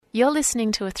You're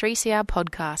listening to a 3CR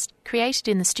podcast created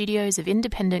in the studios of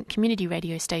independent community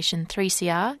radio station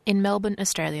 3CR in Melbourne,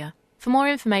 Australia. For more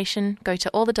information, go to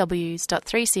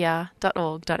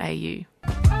allthews.3cr.org.au.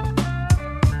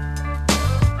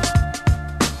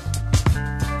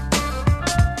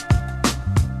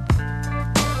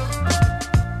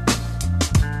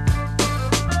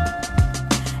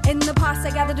 In the past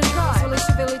I gathered and tried village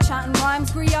to village chanting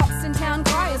rhymes, re-ups and town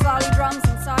criers, lolly drums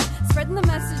inside, spreading the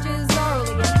messages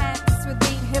orally, enhanced with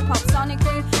beat hip-hop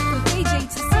sonically, from Fiji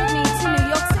to Sydney to New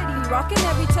York City, rocking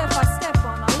every turf I step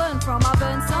on. I learn from, I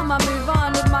burn some, I move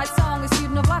on with my song, a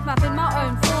student of life, mapping my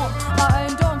own form, my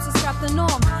own dorm, so scrap the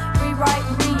norm, rewrite,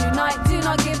 reunite, do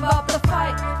not give up the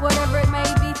fight. Whatever it may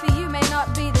be for you may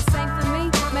not be the same for me,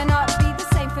 may not be the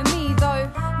same for me though.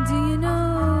 Do you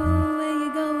know where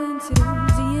you're going to?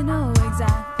 Do you know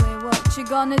exactly what you're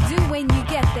gonna do when you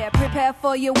get there? Prepare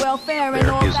for your welfare and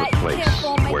all that you care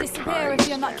for may disappear if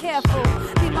you're not careful.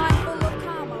 Be mindful of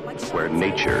karma. Where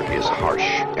nature is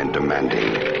harsh and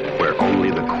demanding, where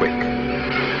only the quick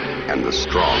and the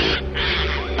strong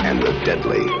and the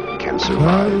deadly can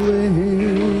survive.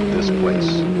 This place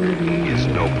is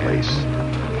no place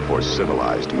for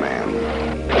civilized man.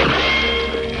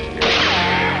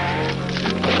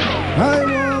 I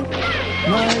want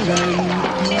my land.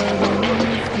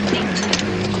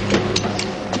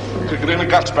 Kick it in the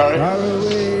guts, Barry. Far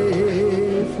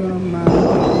away from my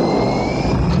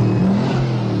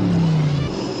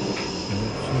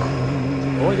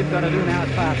All you've got to do now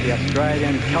is pass the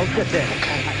Australian culture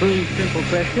test. 3 simple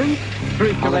questions,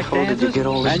 3 correct answers,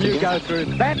 and you go through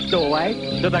that doorway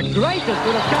to the greatest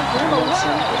little country in the world.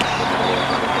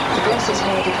 The grass is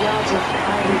made of yards of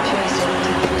highly chosen.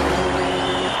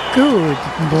 Good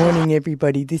morning,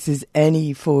 everybody. This is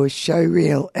Annie for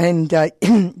Showreel, and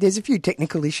there's a few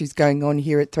technical issues going on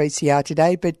here at 3CR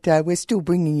today, but we're still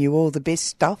bringing you all the best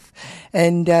stuff.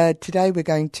 And today we're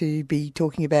going to be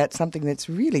talking about something that's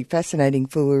really fascinating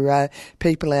for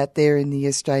people out there in the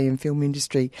Australian film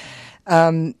industry.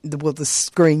 The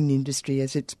screen industry,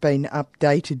 as it's been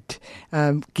updated,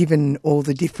 given all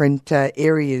the different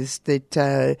areas that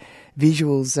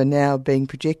visuals are now being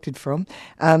projected from.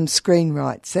 Screen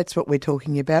Rights, that's what we're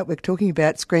talking about. We're talking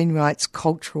about Screen Rights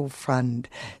Cultural Fund.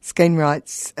 Screen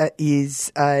Rights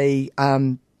is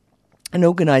an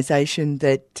organisation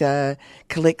that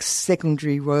collects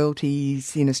secondary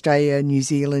royalties in Australia, New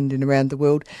Zealand and around the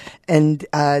world, and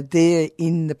they're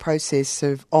in the process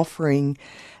of offering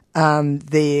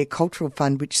their cultural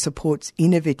fund, which supports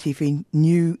innovative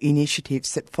new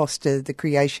initiatives that foster the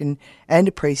creation and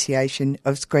appreciation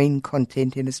of screen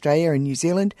content in Australia and New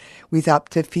Zealand, with up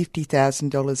to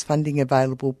 $50,000 funding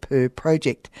available per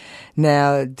project.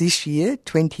 Now, this year,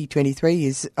 2023,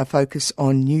 is a focus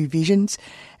on new visions,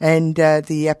 and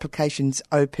the applications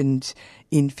opened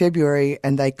in February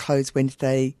and they close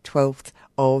Wednesday, 12th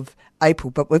of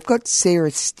April. But we've got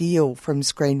Sarah Steele from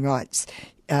Screen Rights,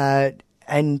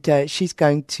 and she's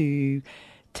going to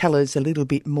tell us a little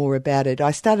bit more about it.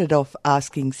 I started off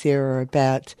asking Sarah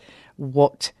about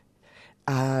what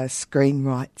Screen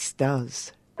Rights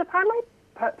does. The primary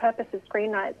purpose of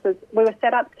Screen Rights was we were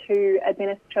set up to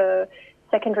administer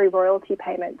secondary royalty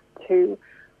payments to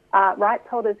rights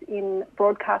holders in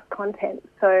broadcast content.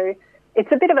 So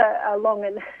it's a bit of a long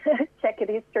and checkered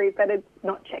history, but it's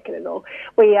not checkered at all.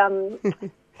 We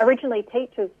originally,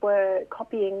 teachers were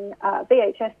copying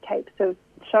VHS tapes of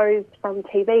shows from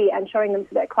TV and showing them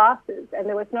to their classes, and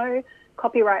there was no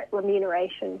copyright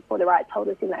remuneration for the rights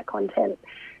holders in that content.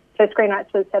 So Screen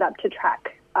Rights was set up to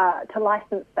track, to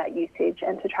license that usage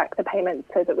and to track the payments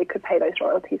so that we could pay those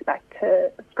royalties back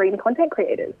to screen content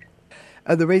creators.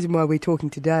 The reason why we're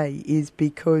talking today is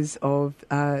because of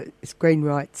Screen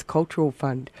Rights Cultural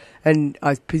Fund, and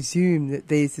I presume that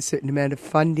there's a certain amount of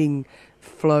funding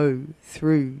flow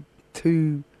through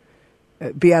to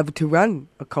be able to run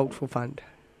a cultural fund.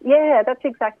 Yeah, that's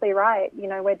exactly right. You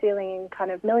know, we're dealing in kind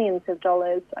of millions of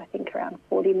dollars, I think around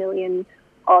 40 million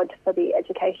odd for the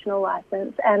educational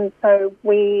license. And so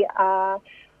we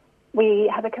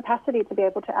have a capacity to be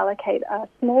able to allocate a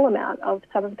small amount of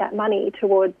some of that money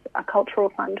towards a cultural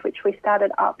fund, which we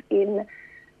started up in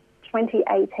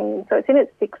 2018. So it's in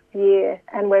its 6th year,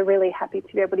 and we're really happy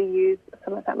to be able to use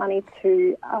some of that money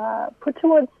to put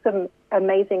towards some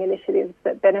amazing initiatives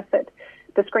that benefit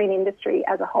the screen industry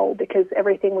as a whole, because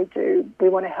everything we do, we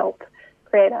want to help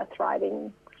create a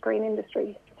thriving screen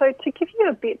industry. So to give you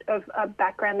a bit of a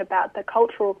background about the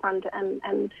Cultural Fund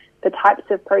and the types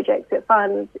of projects it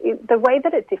funds, the way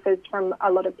that it differs from a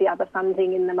lot of the other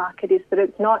funding in the market is that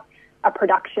it's not a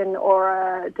production or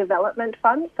a development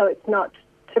fund, so it's not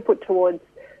to put towards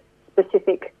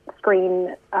specific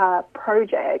screen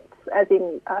projects, as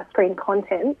in screen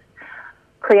content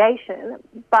creation,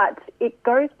 but it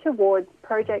goes towards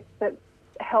projects that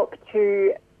help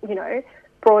to,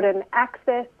 broaden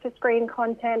access to screen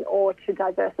content or to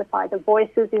diversify the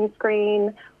voices in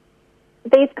screen.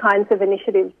 These kinds of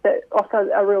initiatives that offer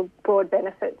a real broad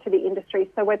benefit to the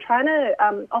industry. So we're trying to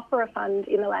offer a fund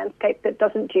in the landscape that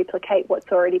doesn't duplicate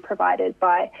what's already provided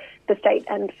by the state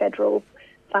and federal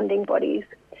funding bodies.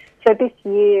 So this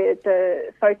year,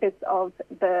 the focus of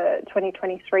the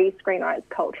 2023 Screen Rights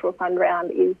Cultural Fund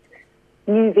round is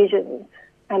new visions.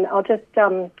 And I'll just,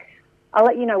 I'll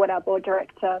let you know what our board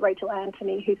director, Rachel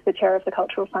Anthony, who's the chair of the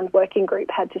Cultural Fund Working Group,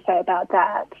 had to say about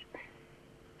that.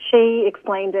 She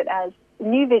explained it as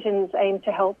new visions aim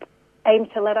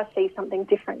to let us see something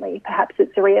differently. Perhaps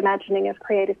it's a reimagining of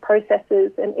creative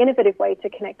processes, an innovative way to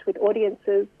connect with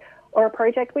audiences, or a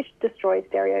project which destroys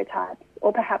stereotypes,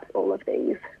 or perhaps all of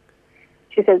these.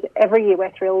 She says, every year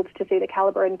we're thrilled to see the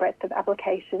calibre and breadth of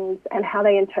applications and how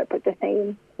they interpret the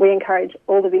theme. We encourage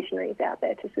all the visionaries out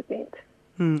there to submit.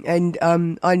 And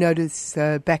I notice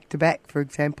Back to Back, for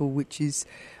example, which is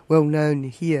well known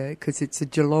here because it's a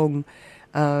Geelong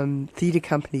theatre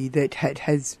company that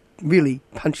has really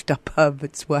punched up above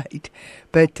its weight.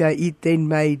 But it then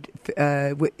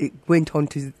it went on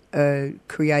to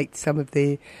create some of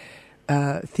their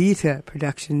theatre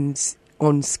productions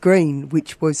on screen,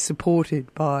 which was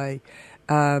supported by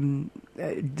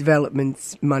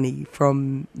development money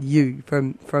from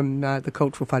the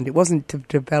Cultural Fund. It wasn't to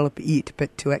develop it,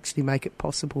 but to actually make it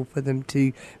possible for them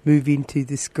to move into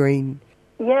the screen.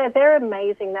 Yeah, they're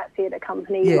amazing, that theatre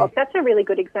company. Yeah. Well, that's a really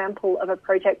good example of a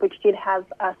project which did have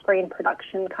a screen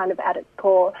production kind of at its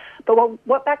core. But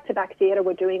what Back to Back Theatre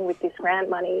were doing with this grant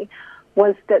money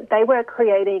was that they were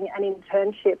creating an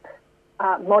internship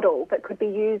model that could be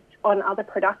used on other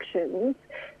productions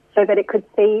so that it could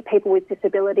see people with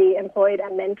disability employed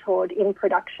and mentored in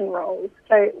production roles.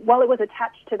 So while it was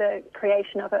attached to the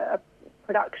creation of a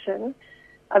production,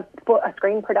 a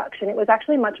screen production, it was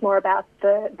actually much more about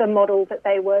the model that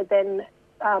they were then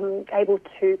able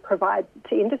to provide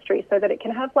to industry so that it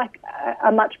can have like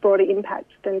a much broader impact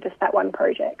than just that one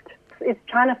project. It's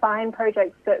trying to find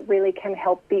projects that really can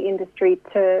help the industry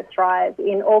to thrive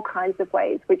in all kinds of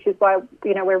ways, which is why,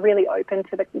 we're really open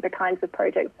to the kinds of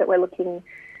projects that we're looking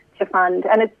to fund.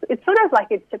 And it's sort of like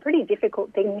it's a pretty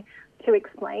difficult thing to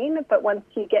explain, but once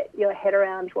you get your head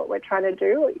around what we're trying to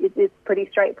do, it is pretty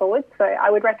straightforward. So I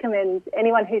would recommend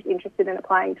anyone who's interested in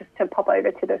applying just to pop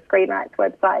over to the Screen Rights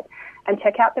website and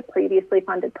check out the previously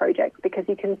funded projects, because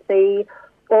you can see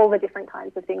all the different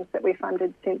kinds of things that we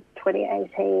funded since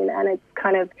 2018, and it's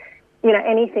kind of,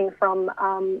 anything from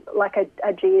like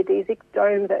a geodesic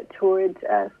dome that toured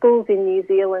schools in New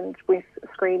Zealand with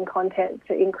screen content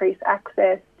to increase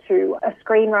access, to a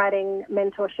screenwriting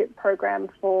mentorship program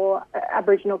for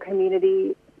Aboriginal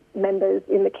community members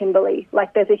in the Kimberley.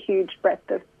 Like, there's a huge breadth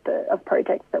of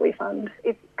projects that we fund.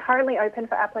 It's currently open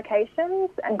for applications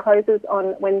and closes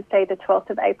on Wednesday the 12th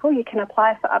of April. You can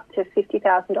apply for up to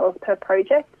 $50,000 per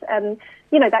project, and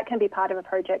that can be part of a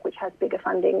project which has bigger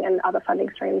funding and other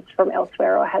funding streams from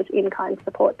elsewhere, or has in-kind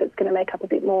support that's going to make up a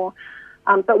bit more.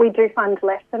 But we do fund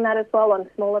less than that as well on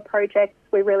smaller projects.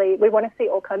 We want to see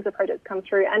all kinds of projects come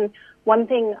through. And one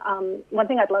thing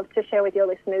I'd love to share with your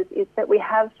listeners is that we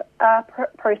have a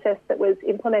process that was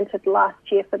implemented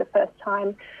last year for the first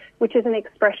time, which is an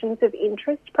expressions of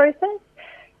interest process.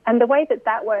 And the way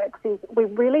that works is we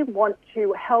really want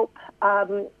to help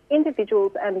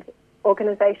individuals and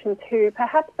organisations who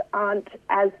perhaps aren't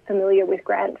as familiar with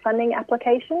grant funding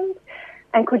applications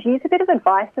and could use a bit of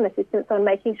advice and assistance on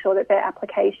making sure that their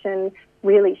application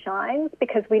really shines,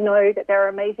 because we know that there are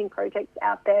amazing projects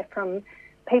out there from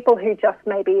people who just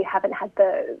maybe haven't had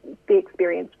the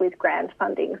experience with grant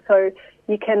funding. So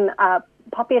you can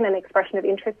pop in an expression of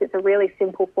interest. It's a really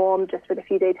simple form just with a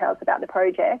few details about the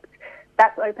project.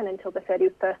 That's open until the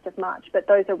 31st of March, but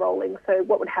those are rolling. So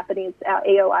what would happen is our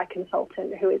EOI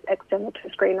consultant, who is external to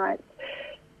Screen Rights,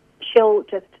 she'll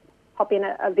just pop in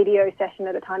a video session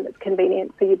at a time that's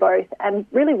convenient for you both and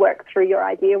really work through your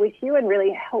idea with you and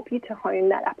really help you to hone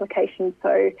that application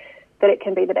so that it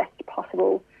can be the best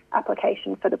possible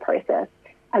application for the process.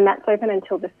 And that's open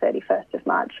until the 31st of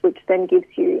March, which then gives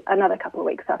you another couple of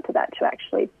weeks after that to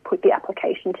actually put the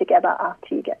application together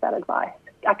after you get that advice.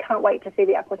 I can't wait to see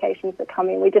the applications that come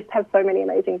in. We just have so many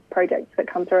amazing projects that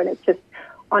come through, and it's just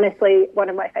honestly one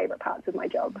of my favourite parts of my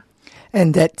job.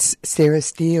 And that's Sarah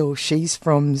Steele. She's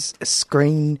from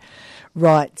Screen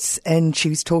Rights, and she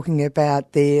was talking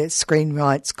about their Screen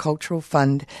Rights Cultural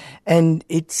Fund. And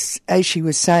it's, as she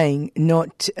was saying,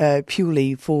 not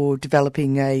purely for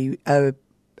developing a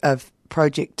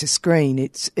project to screen.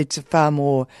 It's a far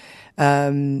more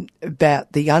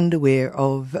about the underwear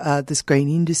of the screen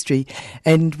industry.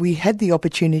 And we had the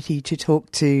opportunity to talk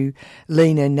to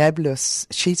Lena Nablus.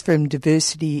 She's from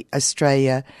Diversity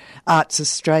Australia, Arts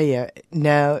Australia.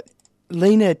 Now,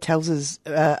 Lena tells us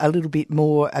a little bit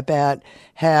more about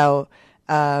how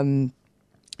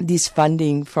this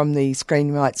funding from the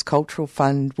Screen Rights Cultural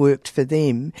Fund worked for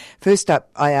them. First up,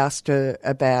 I asked her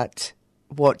about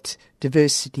what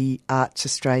Diversity Arts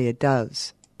Australia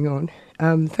does.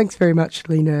 Thanks very much,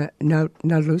 Lena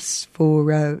Nablus,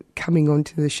 for coming on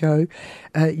to the show.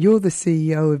 You're the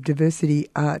CEO of Diversity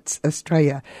Arts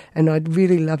Australia, and I'd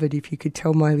really love it if you could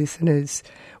tell my listeners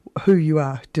who you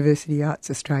are, Diversity Arts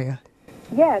Australia.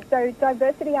 Yeah, so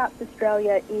Diversity Arts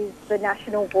Australia is the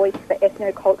national voice for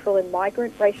ethnocultural and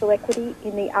migrant racial equity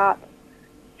in the arts,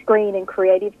 screen and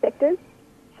creative sectors.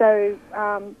 So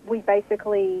we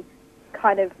basically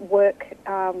kind of work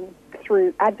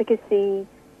through advocacy,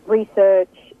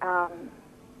 research,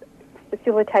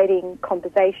 facilitating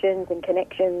conversations and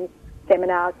connections,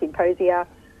 seminars, symposia,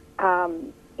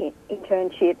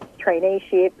 internships,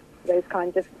 traineeships, those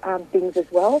kinds of things as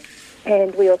well.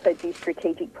 And we also do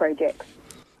strategic projects.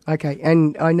 Okay,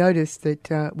 and I noticed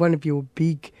that one of your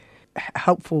big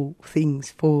helpful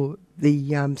things for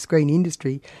the screen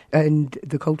industry and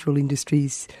the cultural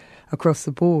industries across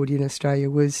the board in Australia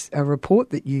was a report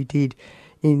that you did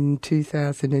in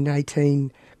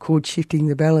 2018 called Shifting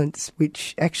the Balance,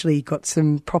 which actually got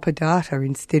some proper data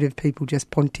instead of people just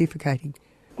pontificating.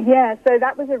 Yeah, so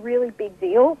that was a really big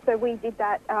deal. So we did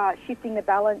that Shifting the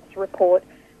Balance report,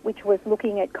 which was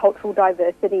looking at cultural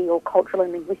diversity or cultural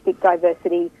and linguistic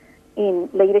diversity in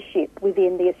leadership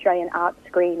within the Australian arts,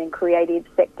 screen and creative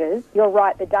sectors. You're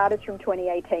right, the data's from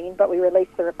 2018, but we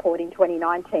released the report in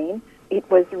 2019. It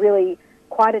was really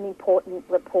quite an important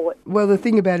report. Well, the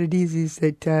thing about it is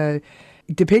that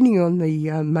depending on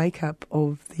the makeup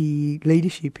of the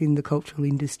leadership in the cultural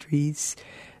industries,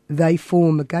 they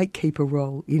form a gatekeeper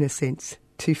role, in a sense,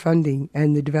 to funding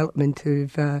and the development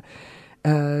of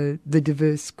the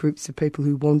diverse groups of people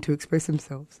who want to express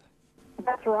themselves.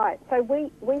 That's right. So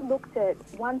we looked at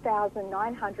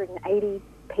 1,980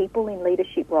 people in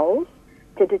leadership roles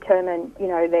to determine, you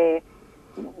know,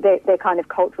 their kind of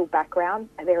cultural background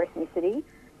and their ethnicity.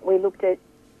 We looked at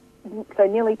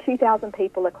nearly 2,000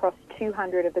 people across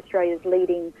 200 of Australia's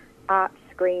leading arts,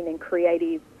 screen and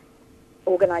creative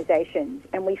organisations,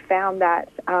 and we found that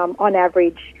on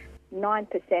average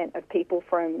 9% of people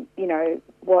from, you know,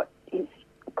 what is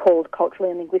called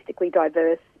culturally and linguistically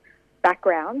diverse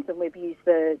backgrounds, and we've used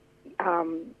the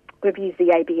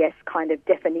ABS kind of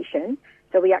definition.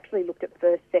 So we actually looked at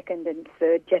first, second, and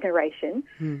third generation.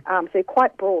 So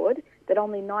quite broad, but there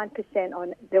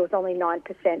was only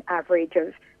 9% average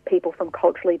of people from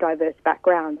culturally diverse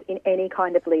backgrounds in any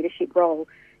kind of leadership role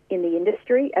in the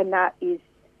industry, and that is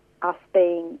us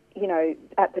being, you know,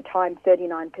 at the time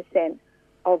 39%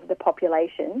 of the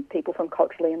population, people from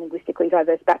culturally and linguistically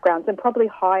diverse backgrounds, and probably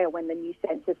higher when the new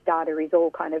census data is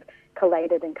all kind of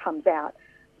collated and comes out.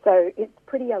 So it's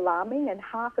pretty alarming, and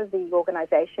half of the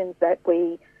organisations that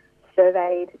we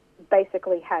surveyed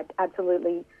basically had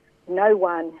absolutely no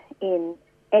one in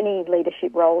any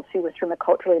leadership roles who was from a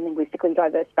culturally and linguistically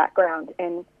diverse background.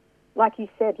 And like you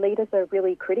said, leaders are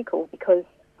really critical because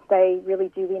they really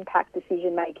do impact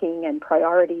decision-making and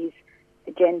priorities,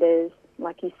 agendas.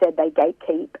 Like you said, they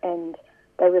gatekeep and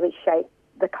they really shape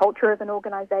the culture of an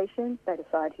organisation. They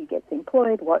decide who gets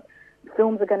employed, what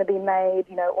films are going to be made,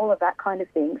 you know, all of that kind of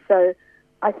thing. So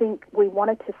I think we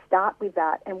wanted to start with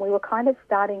that, and we were kind of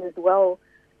starting as well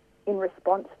in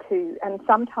response to, and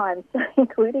sometimes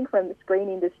including from the screen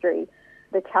industry,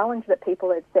 the challenge that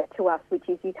people had set to us, which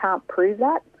is you can't prove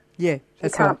that. Yeah,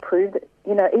 that's right. You can't prove that.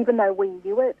 You know, even though we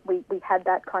knew it, we had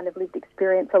that kind of lived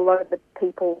experience. A lot of the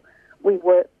people we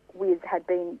worked with had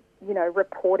been, you know,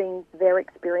 reporting their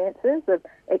experiences of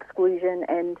exclusion,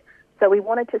 and so we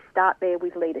wanted to start there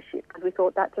with leadership because we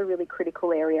thought that's a really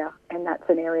critical area, and that's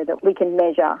an area that we can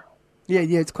measure. Yeah,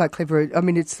 it's quite clever. I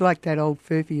mean, it's like that old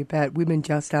furphy about women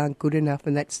just aren't good enough,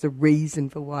 and that's the reason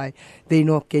for why they're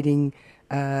not getting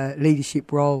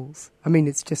leadership roles. I mean,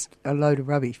 it's just a load of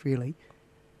rubbish, really.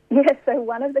 Yeah, so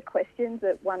one of the questions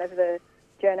that one of the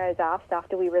journos asked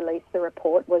after we released the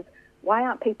report was, why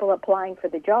aren't people applying for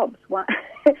the jobs?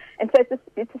 And so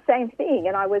it's the same thing,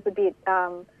 and I was a bit,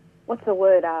 what's the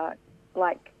word,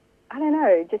 I don't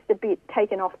know, just a bit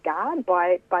taken off guard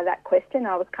by that question.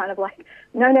 I was kind of like,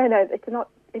 no,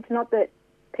 it's not that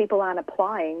people aren't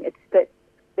applying, it's that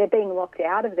they're being locked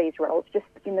out of these roles, just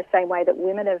in the same way that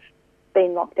women have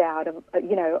been locked out of,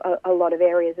 a lot of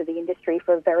areas of the industry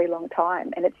for a very long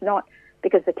time. And it's not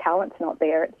because the talent's not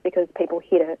there, it's because people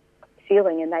hit a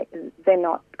ceiling and they're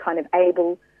not kind of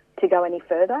able to go any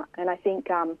further. And I think,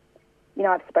 I've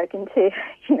spoken to,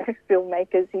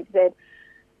 filmmakers who've said,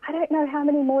 I don't know how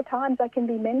many more times I can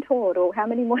be mentored or how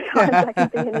many more times I can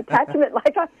be in attachment.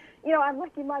 Like, I'm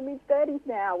like in my mid-30s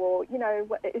now, or,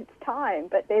 it's time.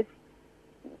 But there's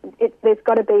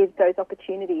got to be those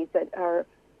opportunities that are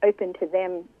open to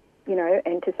them,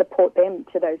 and to support them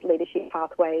to those leadership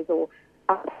pathways or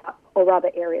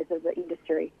other areas of the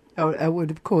industry. Oh,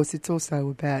 and of course, it's also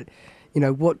about,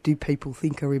 what do people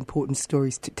think are important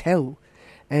stories to tell?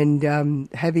 And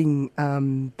having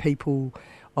people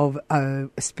of a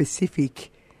specific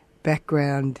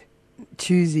background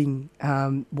choosing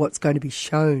what's going to be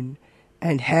shown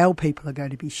and how people are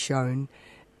going to be shown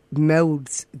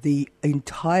melds the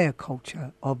entire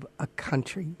culture of a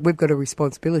country. We've got a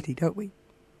responsibility, don't we?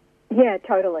 Yeah,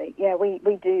 totally. Yeah, we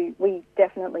do. We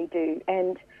definitely do.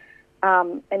 And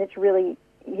it's really,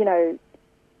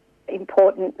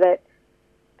 important that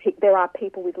there are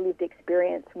people with lived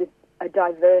experience, with a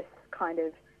diverse kind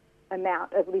of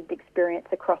amount of lived experience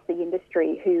across the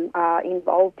industry who are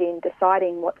involved in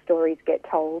deciding what stories get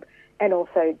told and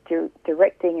also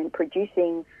directing and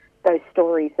producing those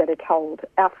stories that are told.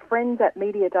 Our friends at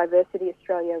Media Diversity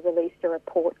Australia released a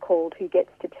report called Who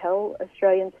Gets to Tell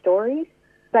Australian Stories.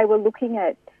 They were looking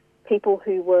at people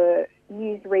who were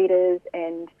news readers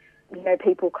and,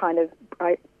 people kind of,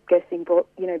 I guess, in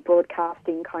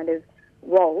broadcasting kind of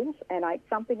roles, and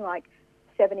something like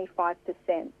 75%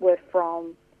 were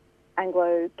from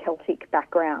Anglo-Celtic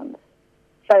backgrounds.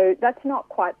 So that's not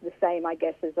quite the same, I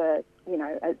guess, as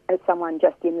as someone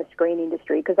just in the screen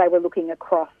industry, because they were looking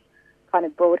across kind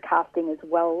of broadcasting as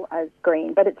well as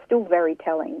screen. But it's still very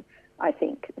telling, I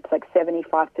think. It's like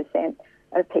 75%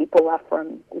 of people are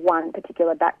from one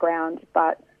particular background,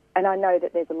 and I know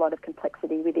that there's a lot of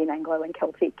complexity within Anglo and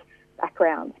Celtic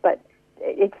backgrounds, but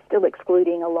it's still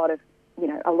excluding a lot of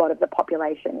the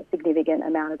population, a significant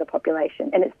amount of the population,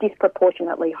 and it's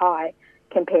disproportionately high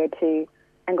compared to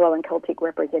Anglo and Celtic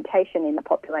representation in the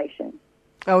population.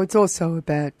 Oh, it's also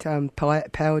about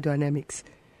power dynamics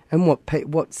and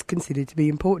what's considered to be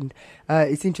important.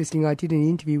 It's interesting. I did an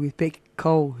interview with Beck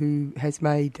Cole, who has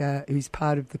made, who's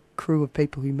part of the crew of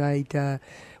people who made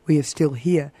We Are Still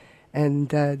Here, and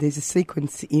there's a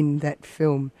sequence in that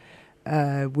film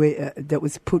where that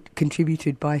was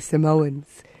contributed by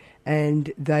Samoans.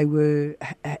 And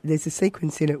there's a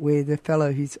sequence in it where the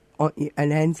fellow who's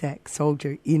an Anzac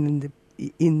soldier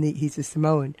he's a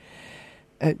Samoan.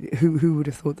 Who would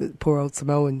have thought that poor old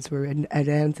Samoans were at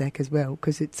Anzac as well,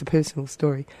 because it's a personal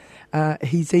story.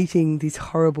 He's eating this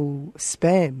horrible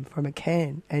spam from a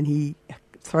can and he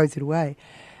throws it away.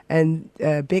 And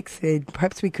Beck said,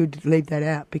 perhaps we could leave that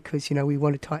out because, we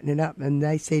want to tighten it up. And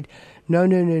they said,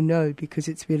 no, because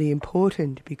it's really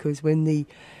important, because when the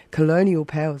colonial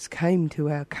powers came to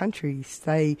our countries,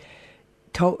 they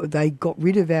got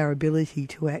rid of our ability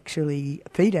to actually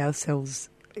feed ourselves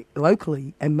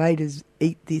locally and made us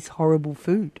eat this horrible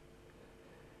food.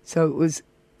 So it was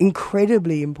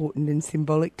incredibly important and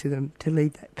symbolic to them to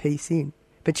leave that piece in.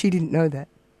 But she didn't know that.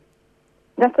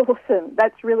 That's awesome.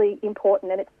 That's really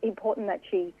important, and it's important that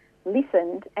she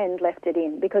listened and left it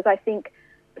in, because I think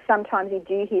sometimes you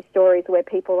do hear stories where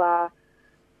people are,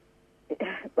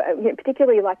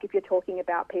 particularly like if you're talking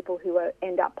about people who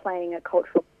end up playing a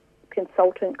cultural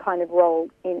consultant kind of role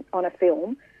on a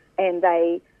film, and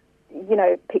they,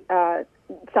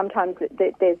 sometimes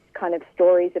there's kind of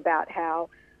stories about how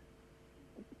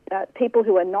people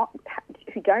who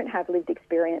don't have lived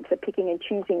experience are picking and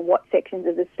choosing what sections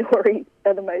of the story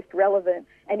are the most relevant,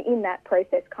 and in that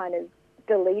process kind of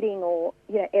deleting or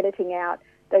editing out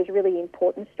those really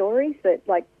important stories that,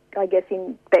 like, I guess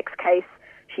in Beck's case,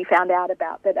 she found out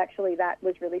about that actually that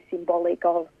was really symbolic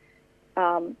of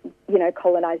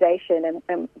colonisation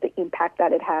and the impact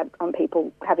that it had on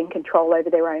people having control over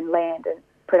their own land and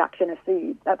production of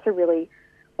food. That's a really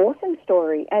awesome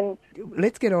story. And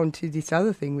let's get on to this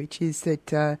other thing, which is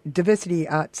that Diversity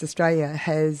Arts Australia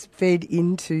has fed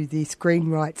into the Screen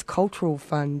Rights Cultural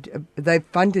Fund. They've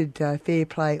funded Fair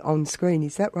Play on Screen.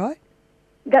 Is that right?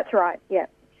 That's right, yeah.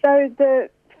 So the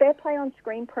Fair Play on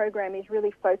Screen program is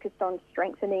really focused on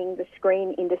strengthening the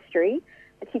screen industry,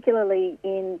 particularly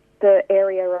in the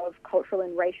area of cultural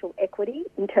and racial equity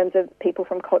in terms of people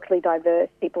from culturally diverse,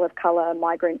 people of colour,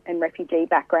 migrant and refugee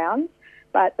backgrounds.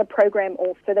 But the program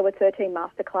also, there were 13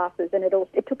 masterclasses, and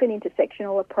it took an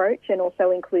intersectional approach and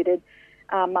also included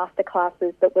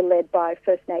masterclasses that were led by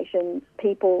First Nations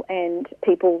people and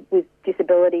people with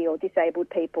disability or disabled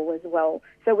people as well.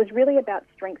 So it was really about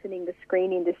strengthening the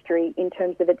screen industry in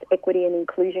terms of its equity and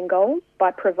inclusion goals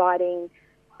by providing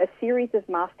a series of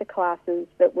masterclasses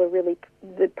that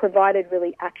provided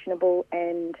really actionable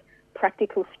and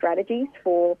practical strategies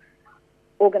for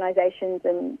organisations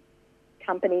and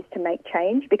companies to make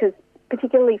change, because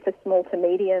particularly for small to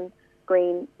medium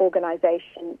green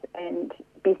organisations and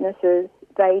businesses,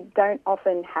 they don't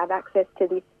often have access to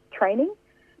this training,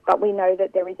 but we know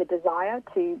that there is a desire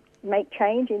to make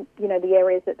change in the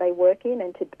areas that they work in,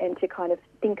 and to kind of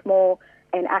think more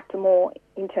and act more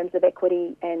in terms of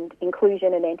equity and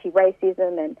inclusion and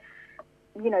anti-racism, and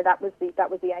that was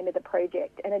the aim of the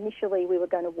project. And initially we were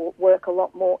going to work a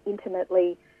lot more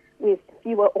intimately with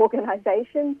fewer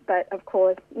organisations, but of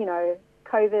course,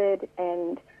 COVID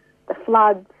and the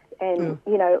floods and,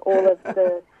 all of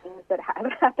the things that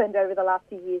have happened over the last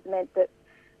few years meant that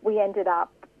we ended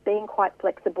up being quite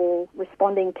flexible,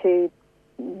 responding to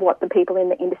what the people in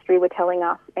the industry were telling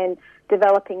us, and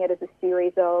developing it as a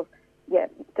series of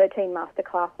 13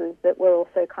 masterclasses that were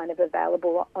also kind of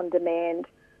available on demand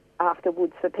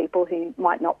afterwards for people who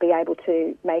might not be able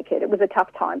to make it. It was a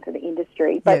tough time for the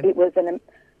industry, but it was an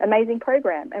amazing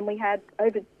program, and we had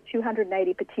over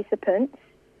 280 participants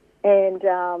and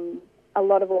a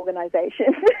lot of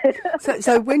organisations.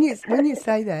 So when you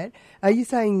say that, are you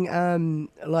saying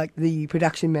like the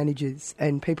production managers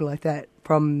and people like that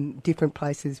from different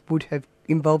places would have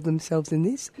involved themselves in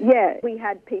this? Yeah, we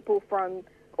had people from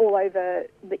all over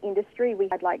the industry. We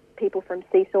had like people from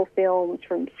Seesaw Films,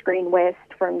 from Screen West,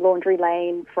 from Laundry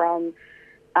Lane, from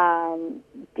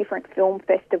different film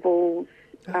festivals.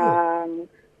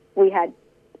 We had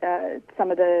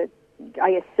some of the,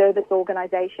 service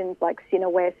organisations like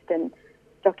CineWest and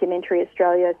Documentary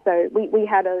Australia. So we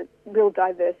had a real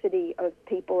diversity of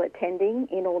people attending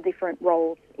in all different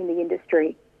roles in the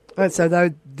industry. So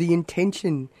the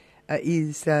intention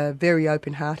is very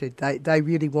open-hearted. They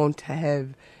really want to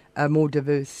have a more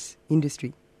diverse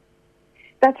industry.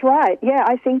 That's right. Yeah,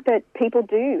 I think that people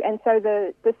do. And so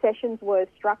the sessions were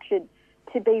structured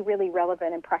to be really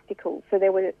relevant and practical. So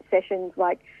there were sessions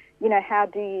like, how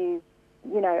do you,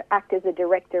 act as a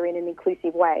director in an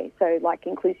inclusive way? So like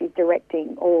inclusive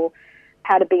directing, or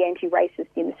how to be anti-racist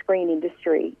in the screen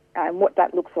industry, and what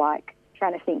that looks like.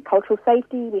 Trying to think cultural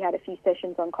safety. We had a few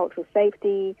sessions on cultural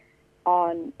safety,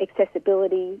 on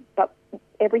accessibility, but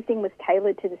everything was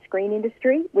tailored to the screen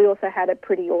industry. We also had a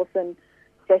pretty awesome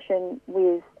session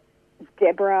with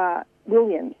Deborah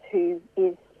Williams, who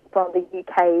is from the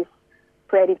UK's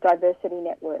Creative Diversity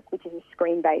Network, which is a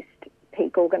screen-based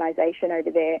peak organisation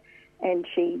over there, and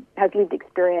she has lived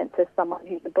experience as someone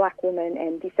who's a black woman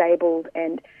and disabled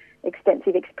and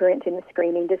extensive experience in the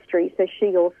screen industry. So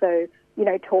she also,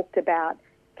 talked about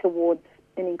towards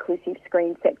an inclusive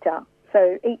screen sector.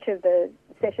 So each of the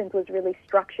sessions was really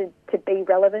structured to be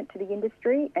relevant to the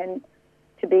industry and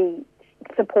to be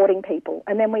supporting people.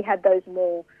 And then we had those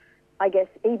more,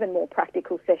 even more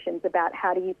practical sessions about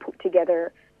how do you put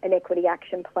together an equity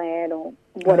action plan, or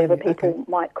whatever people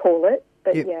might call it.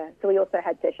 But so we also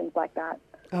had sessions like that.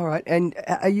 All right. And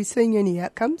are you seeing any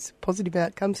outcomes, positive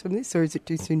outcomes from this, or is it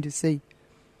too soon to see?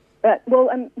 Well,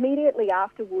 immediately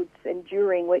afterwards and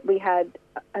during, we had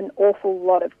an awful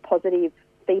lot of positive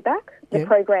feedback. The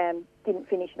program didn't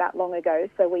finish that long ago,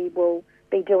 so we will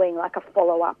be doing like a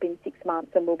follow-up in 6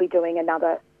 months, and we'll be doing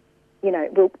another,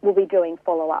 we'll be doing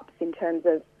follow-ups in terms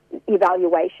of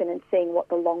evaluation and seeing what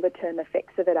the longer-term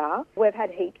effects of it are. We've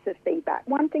had heaps of feedback.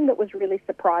 One thing that was really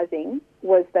surprising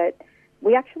was that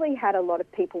we actually had a lot of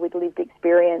people with lived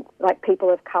experience, like people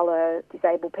of colour,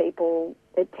 disabled people,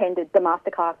 attended the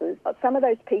masterclasses. Some of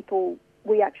those people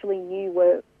we actually knew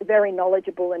were very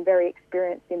knowledgeable and very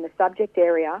experienced in the subject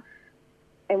area,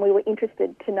 and we were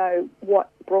interested to know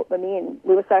what brought them in.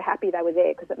 We were so happy they were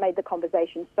there because it made the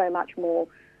conversation so much more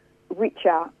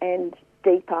richer and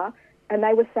deeper. And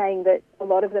they were saying that a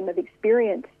lot of them have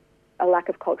experienced a lack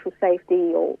of cultural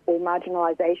safety or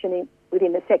marginalisation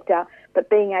within the sector, but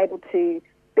being able to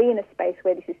be in a space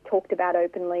where this is talked about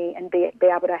openly and be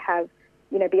able to have,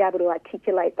 be able to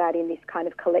articulate that in this kind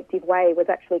of collective way was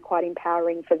actually quite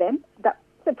empowering for them. That's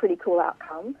a pretty cool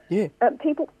outcome. Yeah.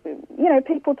 People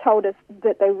told us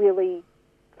that they really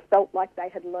felt like they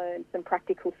had learned some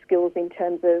practical skills in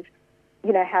terms of,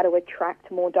 how to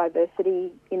attract more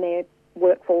diversity in their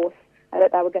workforce,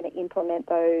 that they were going to implement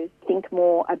those, think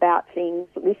more about things,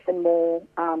 listen more,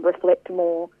 reflect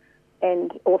more,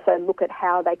 and also look at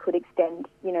how they could extend,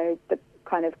 the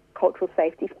kind of cultural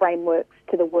safety frameworks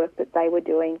to the work that they were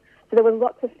doing. So there was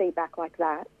lots of feedback like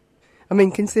that. I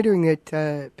mean, considering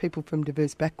that people from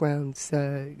diverse backgrounds,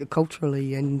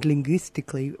 culturally and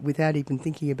linguistically, without even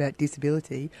thinking about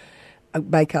disability,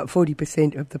 make up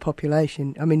 40% of the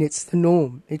population. I mean, it's the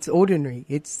norm. It's ordinary.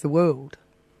 It's the world.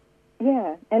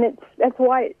 Yeah, and that's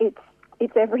why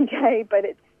it's every day, but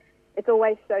it's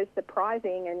always so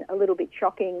surprising and a little bit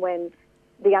shocking when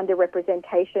the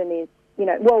underrepresentation is,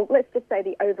 well, let's just say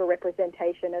the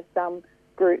overrepresentation of some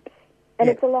groups. And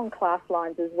it's along class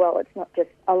lines as well. It's not just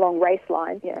along race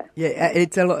lines. Yeah. Yeah,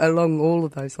 it's along all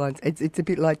of those lines. It's a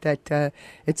bit like that.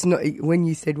 It's not, when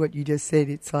you said what you just said,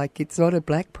 it's like it's not a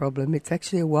black problem. It's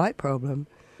actually a white problem.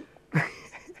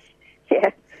 Yeah,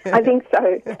 I think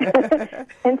so.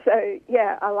 And so,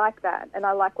 yeah, I like that. And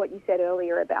I like what you said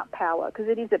earlier about power, because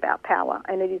it is about power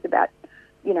and it is about,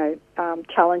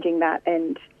 challenging that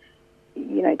and,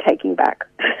 taking back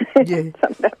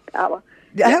some of that power.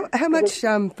 How much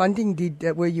funding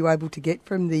were you able to get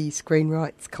from the Screen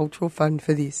Rights Cultural Fund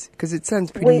for this? Because it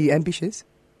sounds pretty ambitious.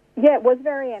 Yeah, it was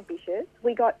very ambitious.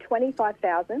 We got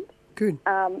 $25,000. Good.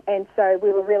 And so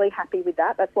we were really happy with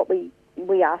that. That's what we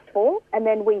asked for. And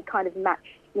then we kind of matched,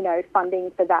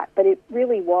 funding for that. But it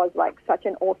really was like such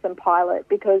an awesome pilot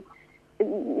because,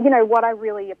 what I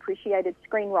really appreciated,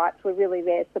 Screen Rights were really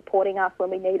there supporting us when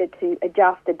we needed to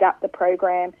adapt the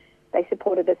program. They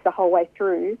supported us the whole way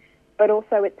through. But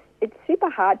also it's super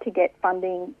hard to get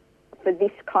funding for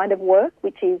this kind of work,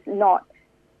 which is not,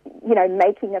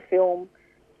 making a film,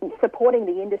 supporting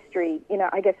the industry,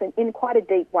 I guess in quite a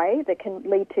deep way that can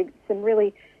lead to some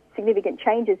really significant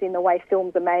changes in the way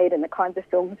films are made and the kinds of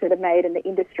films that are made in the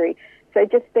industry. So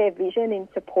just their vision in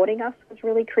supporting us was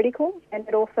really critical, and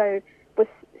it also was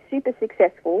super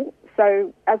successful.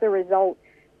 So as a result,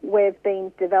 we've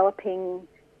been developing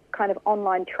kind of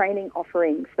online training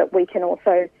offerings that we can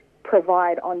also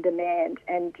provide on demand,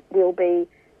 and we'll be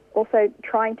also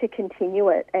trying to continue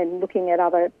it and looking at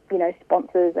other,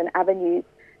 sponsors and avenues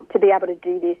to be able to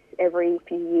do this every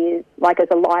few years, like as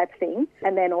a live thing,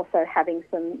 and then also having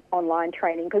some online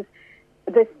training. Because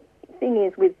the thing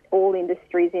is with all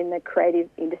industries, in the creative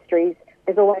industries,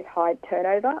 there's always high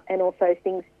turnover, and also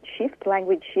things shift,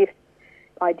 language shifts,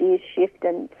 ideas shift,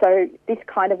 and so this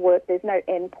kind of work, there's no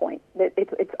end point.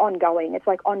 It's ongoing. It's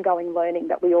like ongoing learning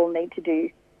that we all need to do.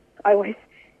 I always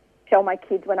tell my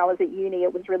kids when I was at uni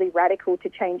it was really radical to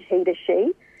change he to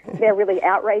she. They're really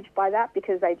outraged by that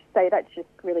because they say that's just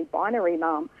really binary,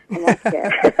 Mum. I'm like,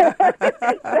 yeah.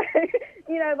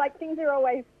 So, like things are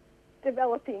always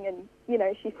developing and,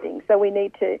 shifting. So we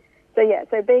need to,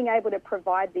 so being able to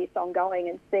provide this ongoing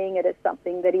and seeing it as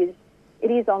something that it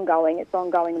is ongoing, it's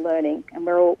ongoing learning, and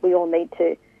we all need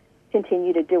to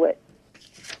continue to do it.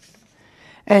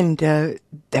 And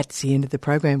that's the end of the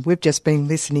program. We've just been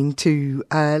listening to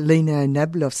Lena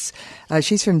Nablos.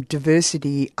 She's from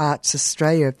Diversity Arts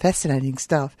Australia. Fascinating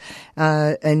stuff.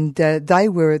 And they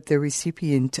were the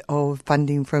recipient of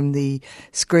funding from the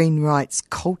Screen Rights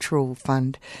Cultural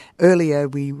Fund. Earlier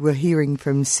we were hearing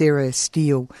from Sarah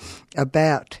Steele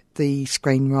about the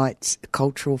Screen Rights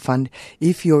Cultural Fund.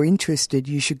 If you're interested,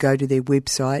 you should go to their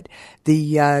website.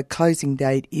 The closing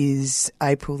date is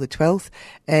April the 12th,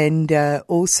 and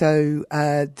also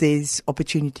there's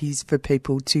opportunities for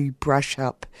people to brush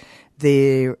up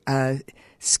their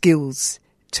skills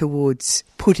towards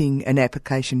putting an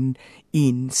application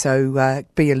in. So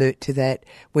be alert to that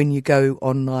when you go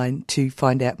online to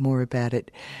find out more about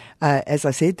it. As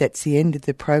I said, that's the end of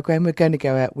the program. We're going to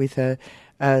go out with a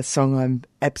song I'm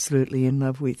absolutely in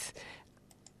love with.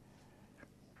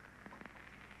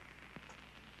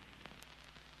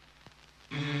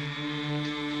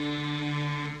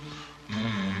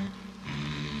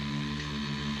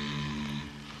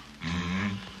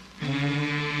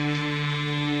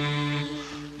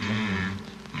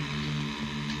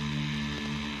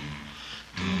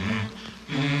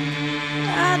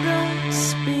 I don't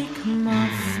speak my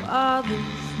father's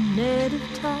native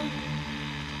tongue.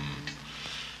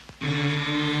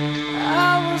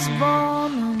 I was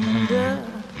born under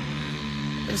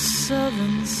the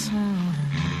southern sun.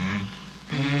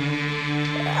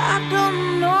 I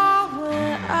don't know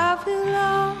where I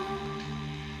belong.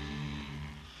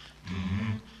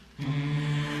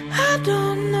 I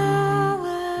don't know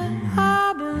where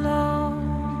I belong.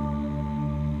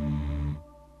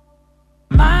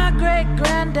 My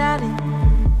great-granddaddy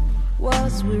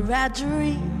was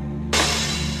Wiradjuri.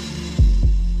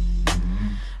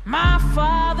 My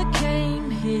father came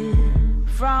here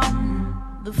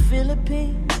from the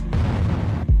Philippines.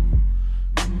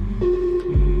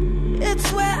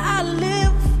 It's where I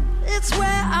live, it's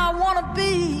where I wanna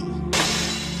be.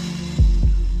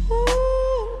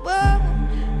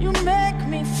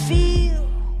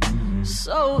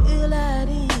 so ill at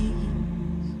ease.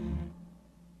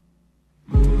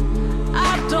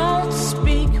 I don't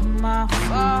speak my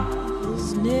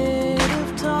father's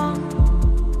native tongue.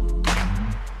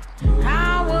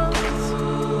 I was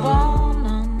born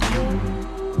under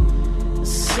the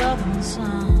southern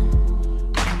sun.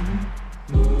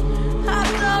 I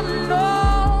don't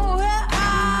know where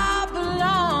I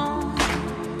belong.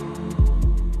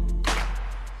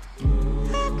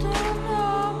 I don't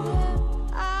know where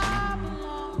I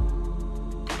belong.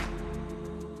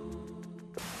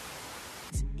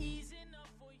 It's easy enough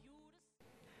for you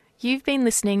to... You've been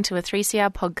listening to a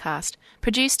 3CR podcast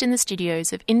produced in the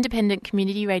studios of independent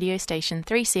community radio station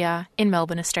 3CR in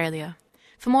Melbourne, Australia.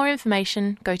 For more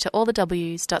information, go to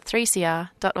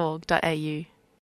allthews.3cr.org.au.